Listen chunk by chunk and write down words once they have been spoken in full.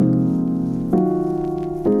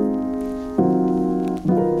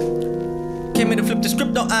Came here to flip the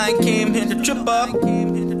script, no, I ain't came here to trip up.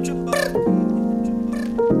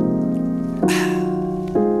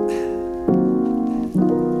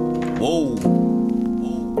 Whoa.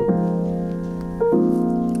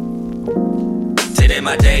 Today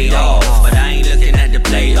my day off, but I ain't looking at the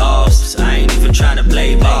playoffs. I ain't even trying to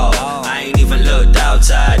play ball. I ain't even looked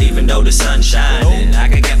outside, even though the sun's shining. I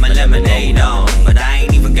can get my lemonade on, but I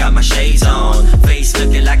ain't even got my shades on. Face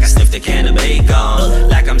looking like I sniffed a can of bacon,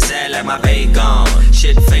 like I'm sad, like my bacon.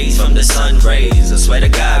 Shit face from the sun rays. I swear to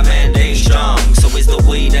God, man, they strong. So it's the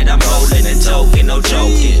weed that I'm rolling and toking, no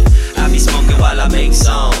joking. I be smoking while I make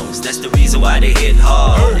songs. That's the reason why they hit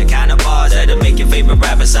hard. The kind of bars that'll make your favorite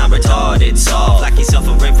rapper sound retarded. Soft, like he's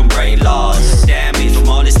suffering from brain loss. Damage from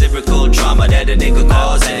all this lyrical drama that a nigga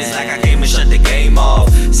causes. It's like I came and shut the game off.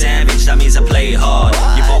 Savage, that means I play hard.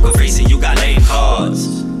 You poker face and you got lame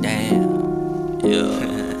cards. Damn. Yeah.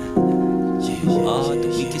 Oh, the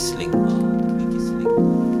weakest link.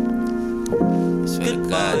 Swear to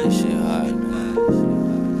God, this shit hard, man.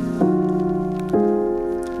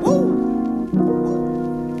 Woo!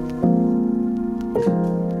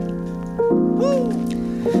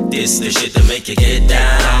 Woo! This the shit to make you get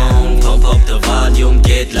down. Pump up the volume,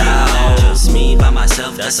 get loud. Just me by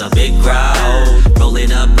myself, that's a big crowd. Roll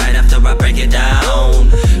it up right after I break it down.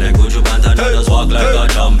 Like would you want others walk like a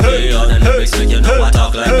champion? And lyrics make you know I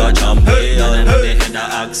talk like a champion. And when they hit the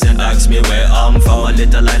accent, ask me where I'm from. A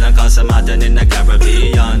little island called Samaritan in the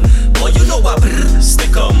Caribbean. Boy, you know I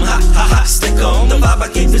stick 'em, ha ha ha, stick 'em. The vibe I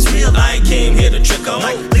gave is real, I ain't came here to trick 'em.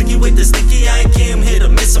 Licky with the sticky, I ain't came here to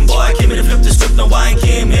miss 'em. Boy, I came here to flip the script, no, I ain't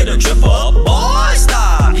came here to trip up. Boy,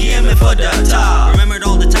 stop, he aiming for the top. Remembered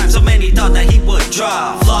all the times so many thought that he would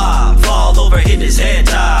drop. Flop, fall over, hit his head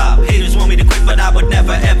top. Haters want me to quit, but I would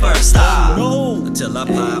never ever stop. No, until I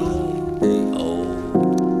pop. Oh,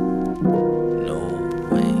 no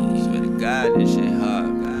way. Swear to God, this shit hard.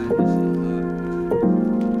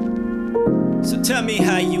 So tell me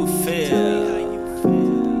how you feel.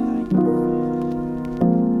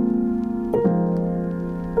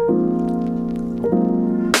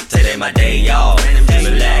 Today my day off, I'm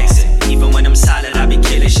relaxing. Even when I'm silent, I be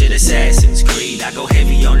killing shit Assassin's Creed. I go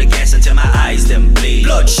heavy on the gas until my eyes them bleed.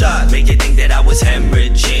 Bloodshot, make you think that I was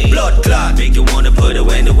hemorrhaging. Blood clot, make you wanna put a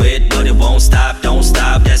window it, but it won't stop, don't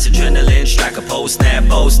stop. That's adrenaline, strike a post snap,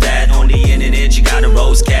 post that. On the internet, you got a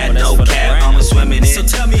rose cat, no cap, I'm swimming in. So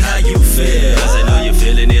tell me how you feel, cause I know you're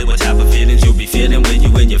feeling it. What type of feelings you be feeling when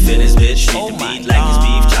you in your feelings, bitch? Treat the beat like it's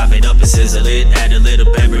beef, chop it up and sizzle it. Add a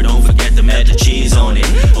little pepper, don't forget to add the cheese on it.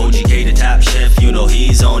 OGK the top chef, you know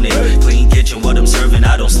he's on it. Clean kitchen, what I'm serving,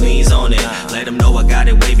 I don't sneeze on it. Let them know I got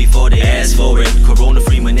it way before they ask for it. Corona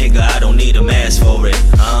free, my nigga, I don't need a mask for it,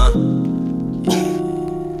 huh?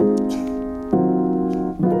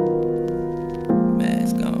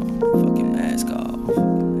 Mask on, fucking mask off.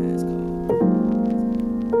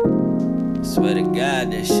 Swear to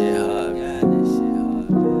God, this shit hard.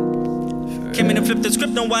 Came in to flip the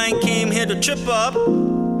script, no, I ain't came here to trip up.